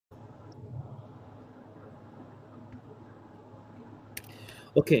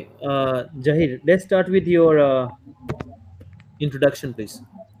Okay, Jahir, let's start with your introduction, please.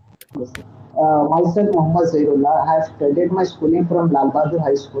 Yes. Myself, Mohammad Zairullah. I have studied my schooling from Lal Bahadur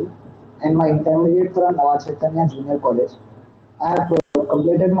High School and my intermediate from Nawaz Chaitanya Junior College. I have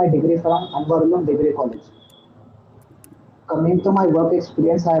completed my degree from Anwarulum Degree College. Coming to my work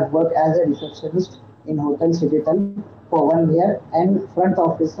experience, I have worked as a receptionist in Hotel Citytel for 1 year and front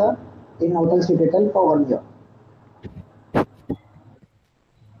officer in Hotel Citytel for 1 year.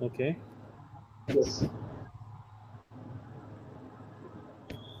 Okay. Yes.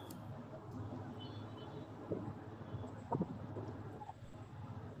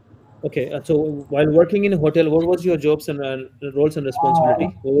 Okay. So while working in a hotel, what was your jobs and roles and Uh,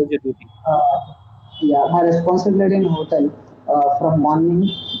 responsibility? What was your duty? Uh, yeah, my responsibility in hotel from morning.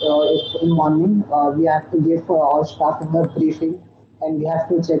 If in morning, we have to give all staff in the briefing, and we have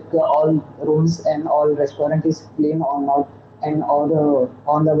to check all rooms and all restaurant is clean or not, and all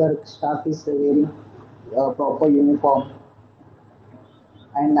our staff is wearing proper uniform,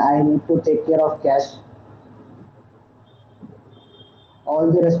 and I need to take care of cash.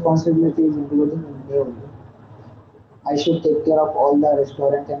 All the responsibilities including in me only. I should take care of all the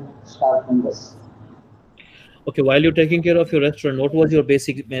restaurant and staff members. Okay. While you're taking care of your restaurant, what was your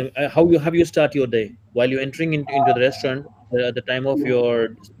basic? How you start your day while you're entering into the restaurant at the time of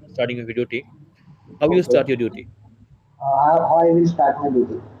your starting of your duty? How you Okay. start your duty? How I will start my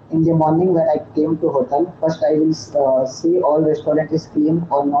duty. In the morning when I came to hotel, first I will see all restaurant is clean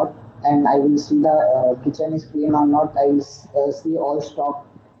or not, and I will see the kitchen is clean or not. I will see all stock,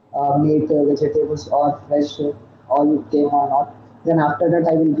 meat, vegetables, or fresh, all came or not. Then after that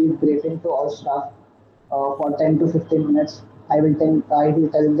I will give briefing to all staff for 10 to 15 minutes. I will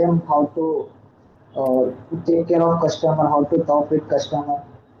tell them how to take care of customer, how to talk with customer.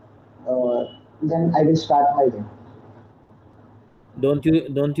 Uh, then I will start my day. Don't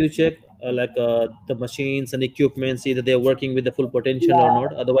you check the machines and equipment, see that they're working with the full potential or Yeah.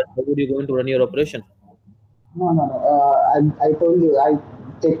 not? Otherwise, how would you going to run your operation? No, no, no. I told you, I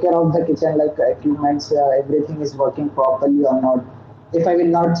take care of the kitchen, like equipments, everything is working properly or not. If I will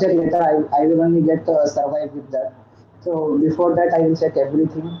not check later, I will only get survive with that. So before that, I will check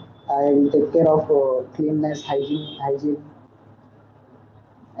everything. I will take care of cleanness, hygiene,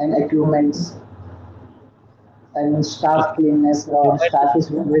 and equipments and staff Okay. cleanness. You might Staff have is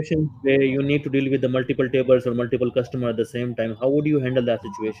situations where you need to deal with the multiple tables or multiple customer at the same time. How would you handle that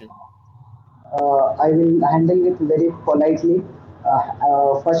situation? I will handle it very politely.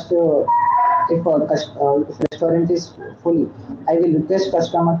 First, if restaurant is full, I will request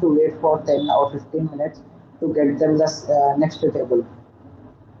customer to wait for 10 or 15 minutes to get them the next table.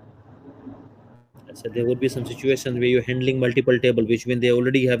 I said there would be some situations where you're handling multiple table, which mean they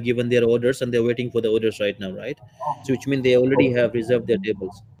already have given their orders and they're waiting for the orders right now, right? So which mean they already Okay. have reserved their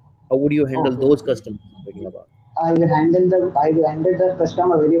tables. How would you handle Okay. those customers you're talking about? I will handle the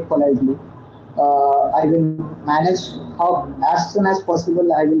customer very politely. I will manage how as soon as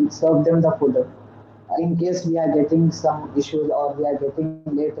possible I will serve them the food. In case we are getting some issues or we are getting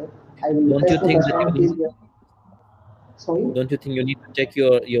late, I will request Don't the you think that customer you please. need Sorry. don't you think you need to check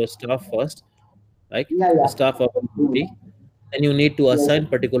your staff first, right? Yeah, The yeah. staff availability. Mm. Then you need to Yes. assign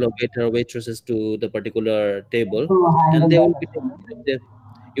particular waiter or waitresses to the particular table, To and handle they the will be customer. taking care of them.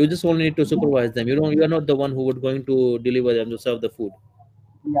 You just only need to supervise them. You are not the one who would going to deliver them to serve the food.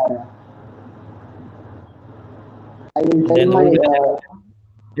 Yeah, yeah. I will tell Then my only when,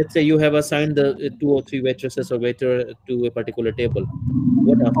 let's say you have assigned the two or three waitresses or waiter to a particular table.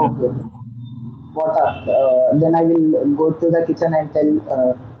 What after? okay. What up? Then I will go to the kitchen and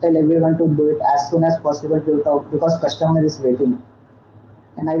tell everyone to do it as soon as possible to talk because customer is waiting.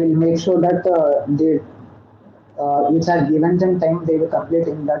 And I will make sure that they which I given them time, they will complete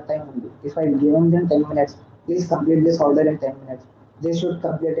in that time only. If I given them 10 minutes, please complete this order in 10 minutes. They should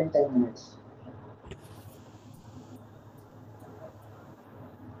complete in 10 minutes.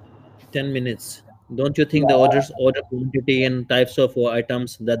 10 minutes. Don't you think Yeah, the order quantity and types of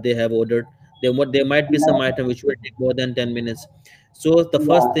items that they have ordered, there might be and some item which will take more than 10 minutes. So the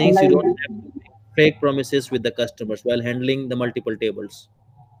first yeah, and things I you don't will, have to make fake promises with the customers while handling the multiple tables.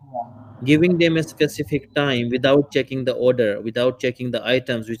 yeah. Giving them a specific time without checking the order, without checking the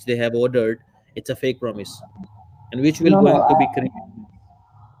items which they have ordered, it's a fake promise, and which will No, no, going to be created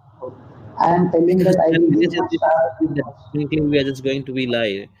I am telling because that I 10 will give minutes my is staff something that technically we are just going to be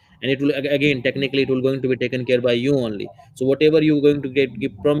lie, and it will again technically it will going to be taken care by you only. So whatever you're going to get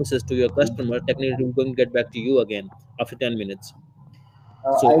give promises to your customer, technically it will going to get back to you again after 10 minutes.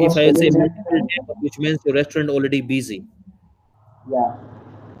 So I if was I say telling that, multiple tables, which means your restaurant already busy, yeah,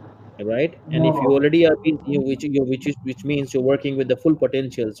 right? And if you No. already are busy, which means you're working with the full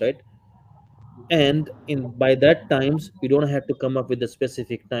potentials, right? And in by that times you don't have to come up with a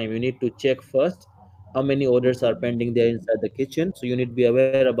specific time. You need to check first how many orders are pending there inside the kitchen, so you need to be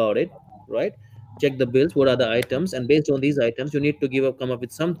aware about it, right? Check the bills, what are the items, and based on these items you need to come up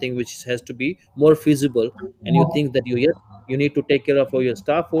with something which has to be more feasible. And you think that yes, you need to take care of all your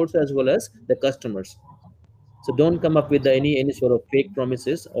staff force as well as the customers. So don't come up with any sort of fake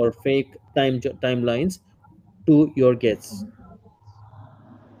promises or fake timelines to your guests.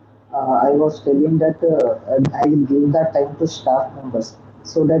 I was telling that I will give that time to staff members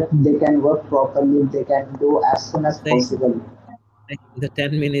so that they can work properly, they can do as soon as Saying possible. the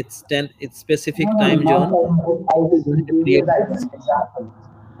 10 minutes, 10 it's No, specific no, time not zone. time. I will You give you create that this. example.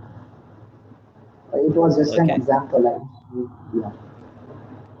 It was just an Okay. example. Yeah.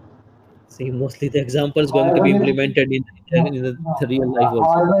 See, mostly the example is going to be However, implemented no, the no. real life also.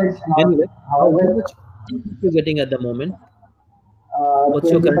 However, it's not. Anyway, how However, much you're getting at the moment? What's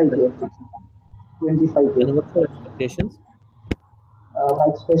your current 25K. salary? 25K. And what's your expectations? My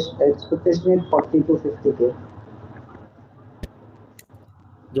expectation is 40 to 50K.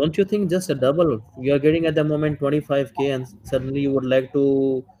 Don't you think just a double? You're getting at the moment 25K and suddenly you would like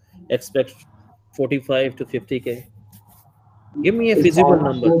to expect 45 to 50K? Give me a It's feasible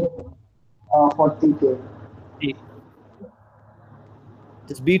almost number. like 40K. See,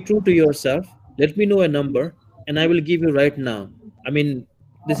 just be true to yourself. Let me know a number, and I will give you right now. I mean,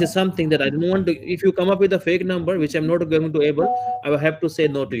 this is something that I don't want to. If you come up with a fake number, which I'm not going to able, I will have to say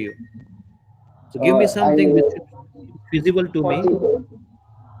no to you. So give me I something which is feasible to me. 40K.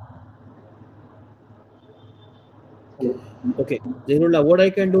 Okay, Zainullah, what I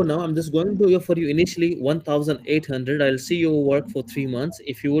can do now, I'm just going to offer you initially 1,800. I'll see you work for 3 months.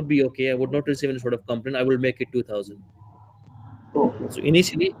 If you would be okay, I would not receive any sort of complaint. I will make it 2,000. Okay. So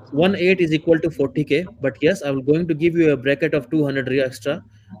initially, 1.8 is equal to 40K, but yes, I will going to give you a bracket of 200 extra.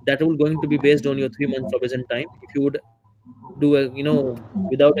 That will going to be based on your 3 months probation time. If you would do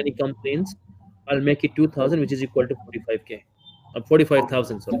without any complaints, I'll make it 2,000, which is equal to 45K,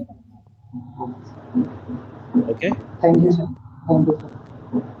 45,000. Sorry. Okay. Thank you, sir. Thank you, sir.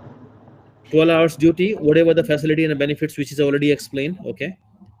 12 hours duty, whatever the facility and the benefits which is already explained. Okay.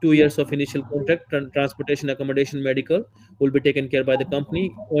 2 years of initial contract, transportation, accommodation, medical will be taken care by the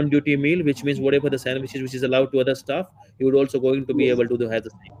company. On duty meal, which means whatever the sandwiches which is allowed to other staff, you would also going to be Yes. able to do have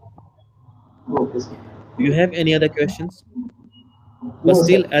the same. Okay, sir. Do you have any other questions? But No,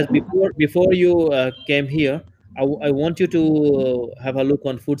 still, sir. as before you came here, I want you to have a look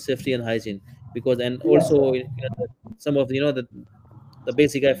on food safety and hygiene, because and Yes, also sir. some of the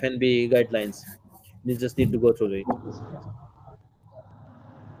basic F&B guidelines. You just need to go through it. Okay, sir.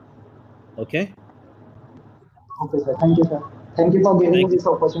 Okay. Okay, sir. Thank you, sir. Thank you for giving me Thank you. this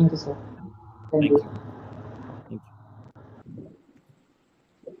opportunity, sir. Thank Thank you, you. sir.